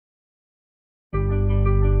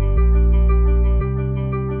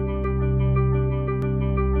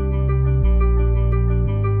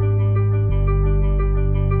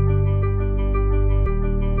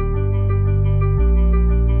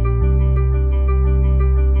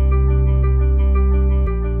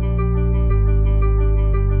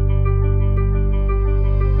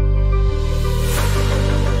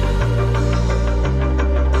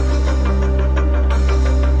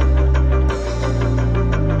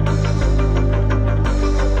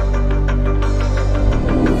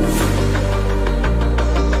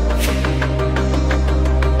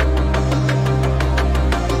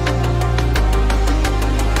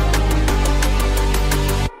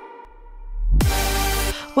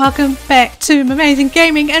Welcome back to Mumazing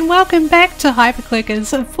Gaming and welcome back to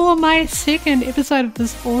Hyperclickers for my second episode of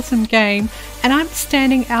this awesome game. And I'm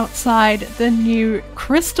standing outside the new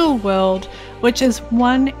Crystal World, which is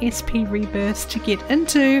one SP Rebirth to get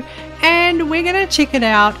into, and we're going to check it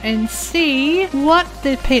out and see what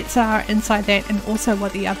the pets are inside that and also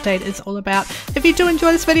what the update is all about. If you do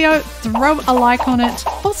enjoy this video, throw a like on it.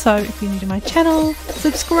 Also, if you're new to my channel,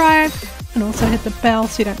 subscribe and also hit the bell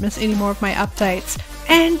so you don't miss any more of my updates.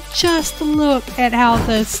 And just look at how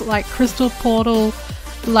this crystal portal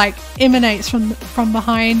emanates from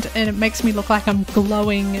behind, and it makes me look like I'm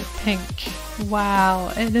glowing pink.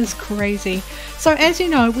 Wow, it is crazy. So as you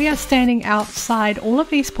know, we are standing outside all of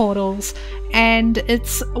these portals, and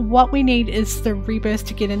it's what we need is the rebirth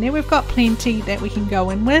to get in there. We've got plenty that we can go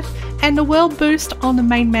in with, and the world boost on the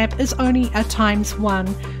main map is only a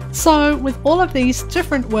 ×1. So with all of these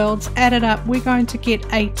different worlds added up, we're going to get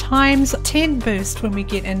a ×10 boost when we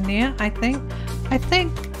get in there, I think. I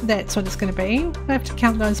think that's what it's going to be. I have to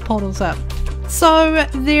count those portals up. So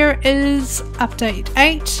there is update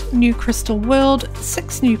 8, new crystal world,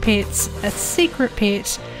 6 new pets, a secret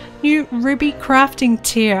pet, new ruby crafting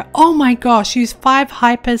tier. Oh my gosh, use 5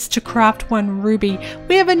 hypers to craft 1 ruby.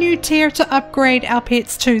 We have a new tier to upgrade our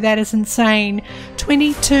pets to. That is insane.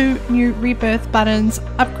 22 new rebirth buttons.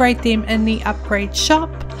 Upgrade them in the upgrade shop.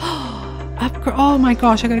 Oh my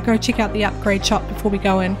gosh, I gotta go check out the upgrade shop before we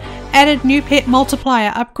go in. Added new pet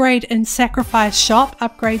multiplier. Upgrade in sacrifice shop.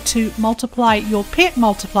 Upgrade to multiply your pet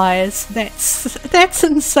multipliers. That's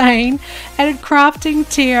insane. Added crafting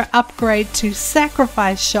tier. Upgrade to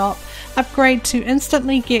sacrifice shop. Upgrade to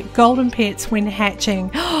instantly get golden pets when hatching.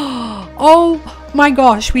 Oh my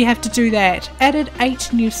gosh, we have to do that. Added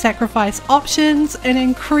 8 new sacrifice options and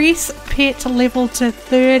increase pet level to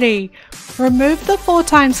 30. Remove the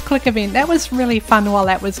 4x click event. That was really fun while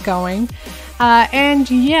that was going. And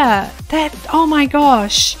yeah, oh my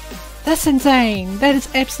gosh, that's insane. That is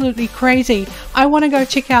absolutely crazy. I want to go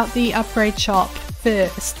check out the upgrade shop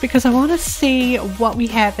first because I want to see what we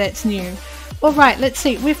have that's new. Alright, let's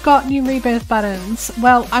see. We've got new rebirth buttons.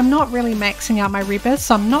 Well, I'm not really maxing out my rebirth,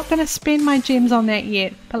 so I'm not going to spend my gems on that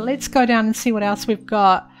yet. But let's go down and see what else we've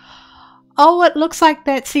got. Oh, it looks like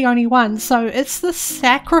that's the only one. So it's the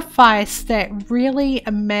sacrifice that really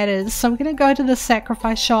matters. So we're going to go to the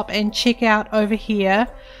sacrifice shop and check out over here.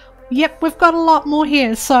 Yep, we've got a lot more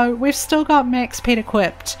here. So we've still got max pet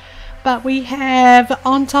equipped. But we have,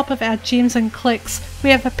 on top of our gems and clicks,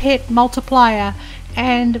 we have a pet multiplier.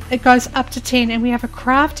 And it goes up to 10. And we have a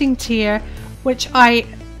crafting tier, which I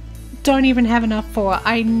don't even have enough for.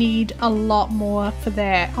 I need a lot more for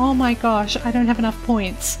that. Oh my gosh, I don't have enough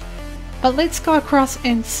points. But let's go across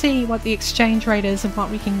and see what the exchange rate is and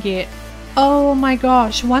what we can get. Oh my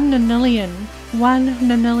gosh, 1 nonillion. 1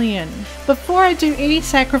 nonillion. Before I do any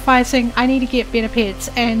sacrificing, I need to get better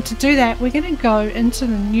pets. And to do that, we're going to go into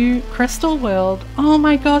the new crystal world. Oh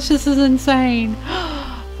my gosh, this is insane.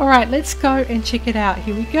 Alright, let's go and check it out.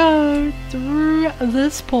 Here we go. Through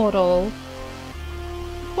this portal.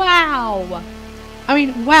 Wow. I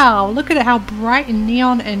mean, wow. Look at how bright and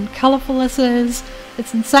neon and colourful this is.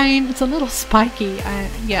 It's insane. It's a little spiky,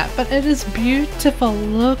 yeah, but it is beautiful.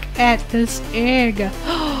 Look at this egg.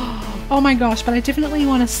 Oh my gosh, but I definitely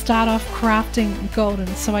want to start off crafting golden,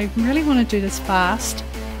 so I really want to do this fast.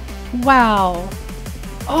 Wow.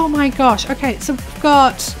 Oh my gosh. Okay, so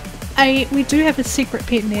we do have a secret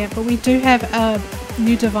pet in there, but we do have a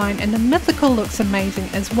new divine, and the mythical looks amazing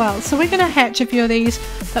as well. So we're going to hatch a few of these,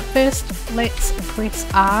 but first let's press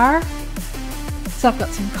R. So I've got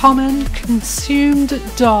some common, consumed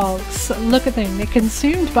dogs. Look at them, they're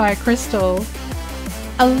consumed by a crystal.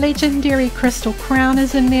 A legendary crystal crown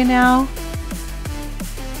is in there now.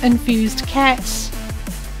 Infused cat.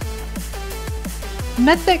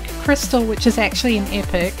 Mythic crystal, which is actually an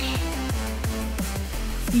epic.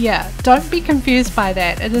 Yeah, don't be confused by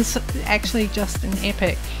that. It is actually just an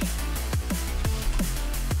epic.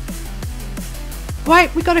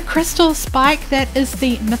 Right, we got a crystal spike, that is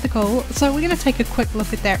the mythical, so we're going to take a quick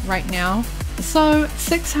look at that right now. So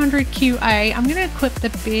 600 QA, I'm going to equip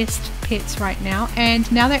the best pets right now, and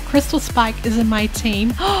now that crystal spike is in my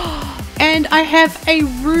team, and I have a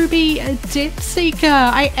ruby depth seeker.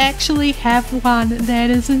 I actually have one.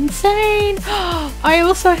 That is insane. I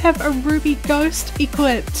also have a ruby ghost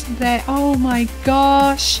equipped. Oh my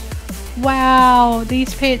gosh, wow,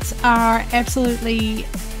 these pets are absolutely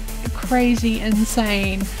crazy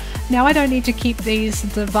insane. Now I don't need to keep these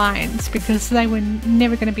divines because they were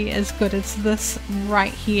never going to be as good as this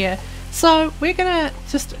right here. So we're gonna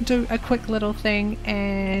just do a quick little thing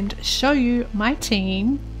and show you my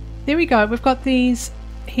team. There we go, we've got these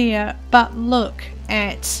here, but look,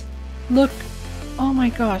 oh my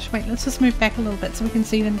gosh, wait, let's just move back a little bit so we can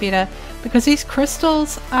see them better, because these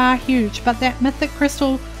crystals are huge, but that mythic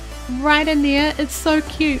crystal right in there, it's so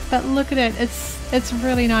cute, but look at it, it's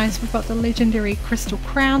really nice. We've got the legendary crystal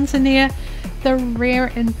crowns in there, the rare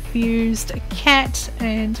infused cat,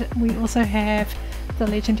 and we also have the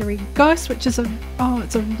legendary ghost, which is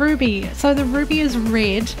it's a ruby. So the ruby is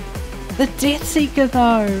red. The Death Seeker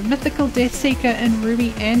though, mythical Death Seeker in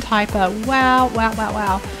ruby and hyper. Wow, wow, wow,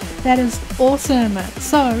 wow. That is awesome.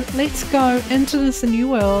 So let's go into this new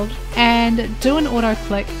world and do an auto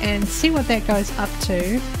click and see what that goes up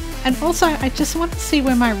to. And also I just want to see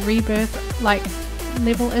where my rebirth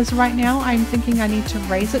level is right now. I'm thinking I need to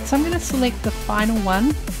raise it, so I'm going to select the final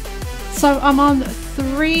one. So I'm on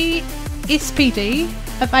 3 SPD.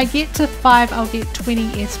 If I get to 5, I'll get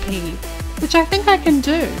 20 SP, which I think I can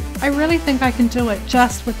do. I really think I can do it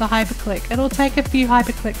just with the hyperclick. It'll take a few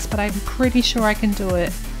hyperclicks, but I'm pretty sure I can do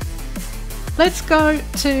it. Let's go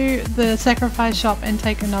to the sacrifice shop and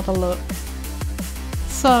take another look.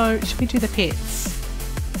 So should we do the pets?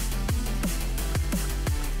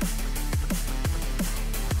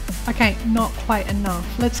 Okay, not quite enough.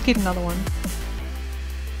 Let's get another one.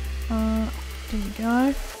 There we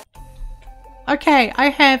go. Okay, I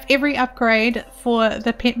have every upgrade for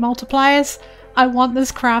the pet multipliers. I want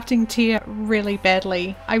this crafting tier really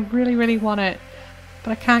badly. I really, really want it.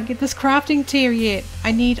 But I can't get this crafting tier yet.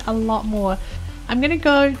 I need a lot more. I'm going to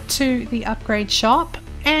go to the upgrade shop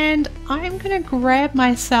and I'm going to grab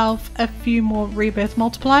myself a few more rebirth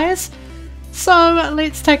multipliers. So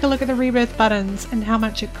let's take a look at the rebirth buttons and how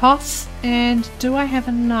much it costs, and do I have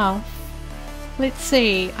enough? Let's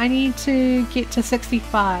see, I need to get to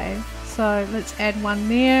 65, so let's add one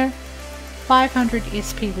there. 500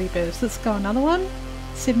 SP rebirths. Let's go another one.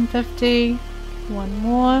 750, one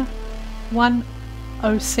more, 1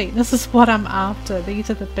 OC. This is what I'm after. These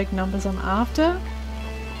are the big numbers I'm after.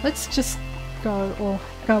 Let's just go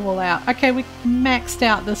all out. Okay, we maxed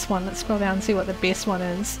out this one. Let's scroll down and see what the best one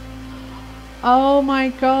is. Oh my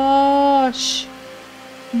gosh!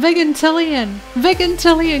 Vigintillion!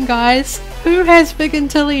 Vigintillion, guys! Who has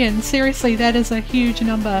Vigintillion? Seriously, that is a huge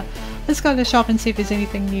number. Let's go to the shop and see if there's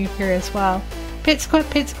anything new here as well. Pets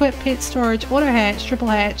equip, pet storage, auto hatch, triple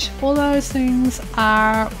hatch. All those things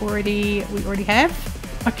are we already have.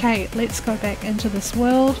 Okay, let's go back into this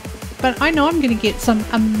world. But I know I'm going to get some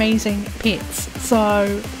amazing pets.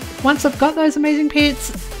 So once I've got those amazing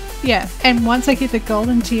pets, yeah, and once I get the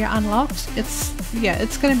golden tier unlocked, it's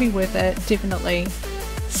going to be worth it, definitely.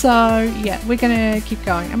 So yeah, we're going to keep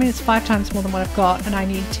going. I mean, it's 5 times more than what I've got, and I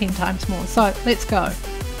need 10 times more. So let's go.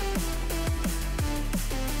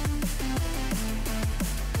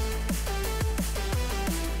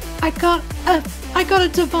 I got a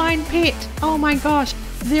divine pet. Oh my gosh,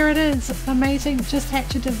 there it is. Amazing. Just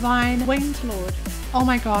hatched a divine winged lord. Oh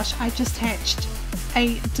my gosh, I just hatched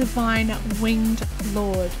a divine winged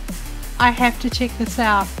lord. I have to check this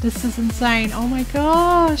out. This is insane. Oh my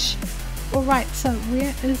gosh. Alright, so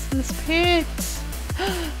where is this pet?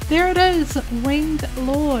 There it is, winged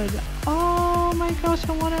lord. Oh my gosh,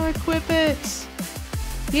 I want to equip it.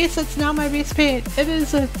 Yes, it's now my best pet. It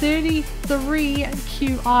is a 33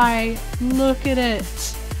 QI. Look at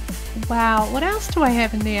it. Wow, what else do I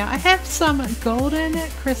have in there? I have some golden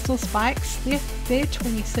crystal spikes. They're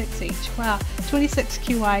 26 each. Wow, 26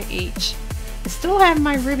 QI each. I still have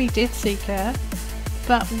my ruby Death Seeker,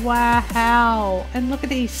 but wow. And look at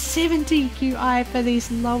these, 70 QI for these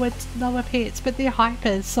lower pets, but they're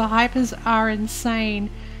hypers, so hypers are insane.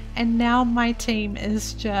 And now my team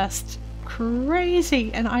is just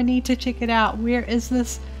crazy, and I need to check it out. Where is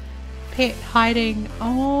this pet hiding?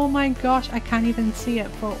 Oh my gosh, I can't even see it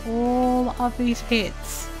for all of these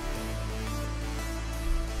pets.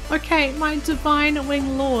 Okay, my divine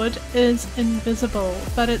wing lord is invisible,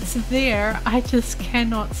 but it's there. I just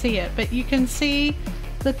cannot see it, but you can see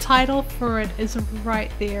the title for it is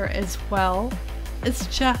right there as well. It's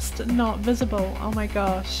just not visible. Oh my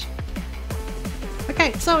gosh.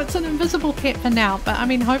 Okay, so it's an invisible pet for now, but I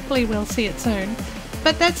mean, hopefully we'll see it soon.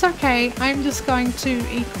 But that's okay. I'm just going to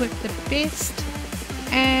equip the best,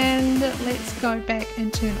 and let's go back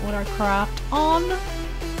into an auto craft on.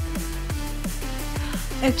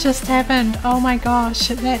 It just happened. Oh my gosh,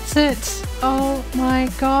 that's it. Oh my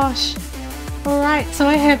gosh. Alright, so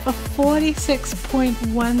I have a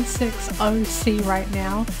 46.16 OC right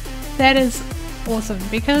now. That is awesome,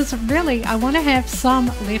 because really I want to have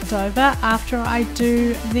some left over after I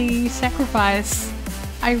do the sacrifice.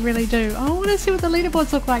 I really do. I want to see what the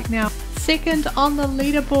leaderboards look like now. Second on the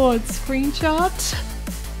leaderboard, screenshot.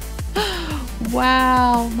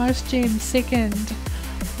 Wow, most gems second.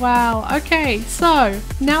 Wow, okay, so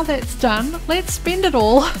now that's done, let's spend it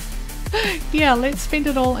all. Yeah, let's spend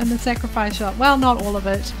it all in the sacrifice shop. Well, not all of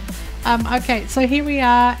it. Okay, so here we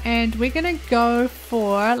are, and we're gonna go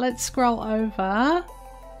for, let's scroll over.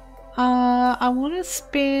 I want to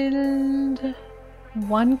spend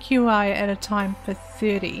 1 QI at a time for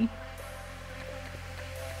 30.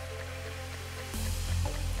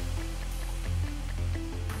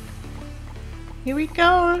 Here we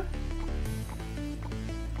go.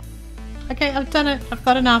 Okay, I've done it. I've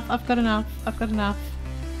got enough. I've got enough. I've got enough.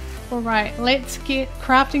 Alright, let's get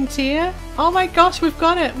crafting tier. Oh my gosh, we've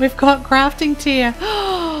got it. We've got crafting tier.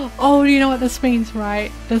 Oh, you know what this means, right?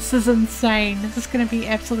 This is insane. This is going to be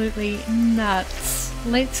absolutely nuts.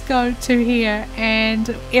 Let's go to here,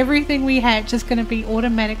 and everything we hatch is going to be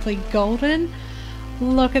automatically golden.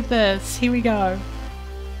 Look at this. Here we go.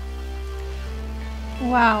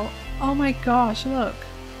 Wow. Oh my gosh, look.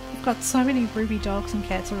 We've got so many ruby dogs and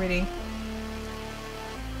cats already.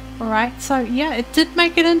 Alright, so yeah, it did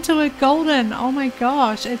make it into a golden. Oh my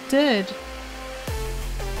gosh, it did.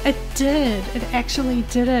 It did. It actually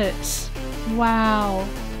did it. Wow.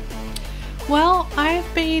 Well,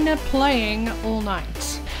 I've been playing all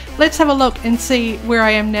night. Let's have a look and see where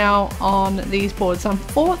I am now on these boards. I'm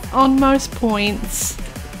 4th on most points.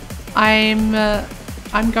 I'm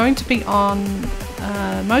going to be on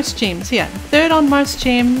most gems. Yeah, 3rd on most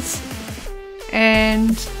gems,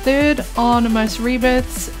 and 3rd on most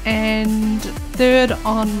rebirths, and 3rd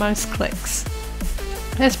on most clicks.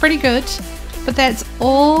 That's pretty good, but that's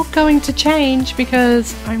all going to change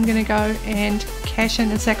because I'm going to go and cash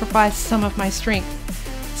in and sacrifice some of my strength.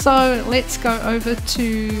 So let's go over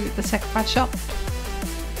to the sacrifice shop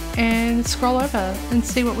and scroll over and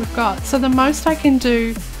see what we've got. So the most I can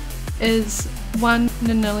do is 1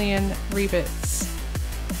 nonillion rebirths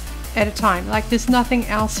at a time. Like, there's nothing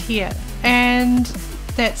else here, and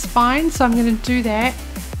that's fine, so I'm going to do that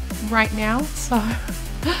right now. So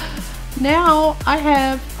now I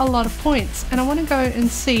have a lot of points, and I want to go and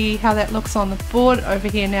see how that looks on the board over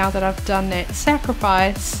here now that I've done that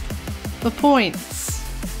sacrifice. The points,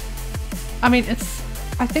 I mean,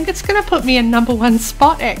 I think it's going to put me in #1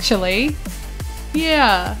 spot actually.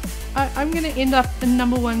 Yeah, I'm going to end up in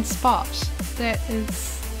 #1 spot. That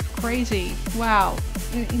is crazy. Wow,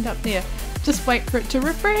 I'm going to end up there. Just wait for it to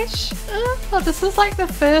refresh. Oh, this is like the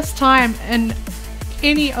first time in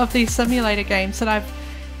any of these simulator games that I've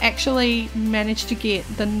actually managed to get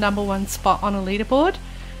the #1 spot on a leaderboard.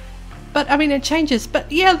 But I mean, it changes.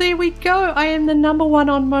 But yeah, there we go. I am the #1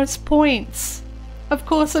 on most points. Of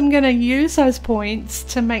course, I'm going to use those points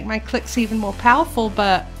to make my clicks even more powerful.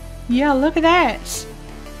 But yeah, look at that.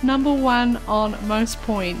 #1 on most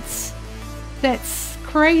points. That's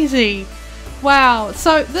crazy. Wow,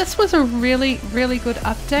 so this was a really good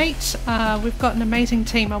update. We've got an amazing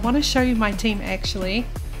team. I want to show you my team actually.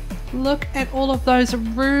 Look at all of those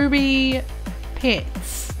ruby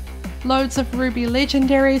pets. Loads of ruby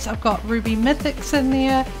legendaries. I've got ruby mythics in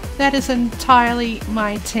there. That is entirely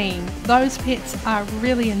my team. Those pets are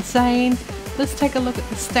really insane. Let's take a look at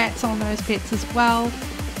the stats on those pets as well.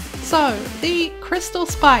 So the crystal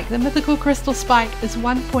spike, the mythical crystal spike, is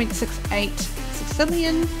 1.68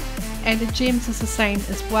 sexillion, and the gems is the same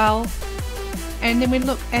as well. And then we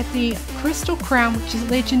look at the crystal crown, which is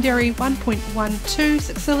legendary, 1.12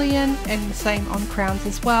 sexillion, and the same on crowns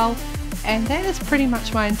as well. And that is pretty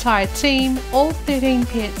much my entire team, all 13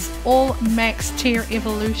 pets, all max tier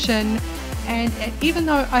evolution. And even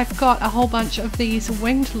though I've got a whole bunch of these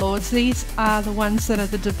winged lords, these are the ones that are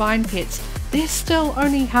the divine pets, they're still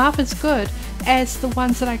only half as good as the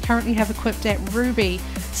ones that I currently have equipped at Ruby.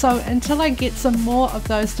 So until I get some more of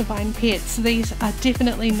those divine pets, these are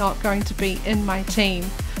definitely not going to be in my team.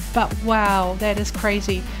 But wow, that is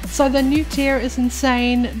crazy. So the new tier is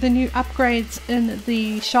insane, the new upgrades in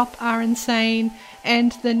the shop are insane,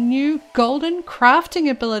 and the new golden crafting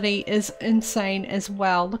ability is insane as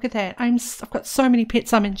well. Look at that. I've got so many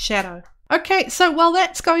pets, I'm in shadow. Okay, so well,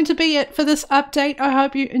 that's going to be it for this update. I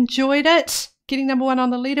hope you enjoyed it. Getting #1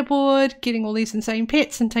 on the leaderboard, getting all these insane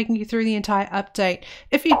pets, and taking you through the entire update.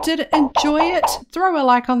 If you did enjoy it, throw a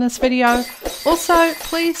like on this video. Also,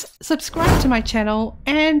 please subscribe to my channel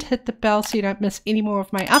and hit the bell so you don't miss any more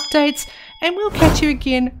of my updates. And we'll catch you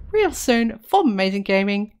again real soon for Mumazing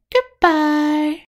Gaming.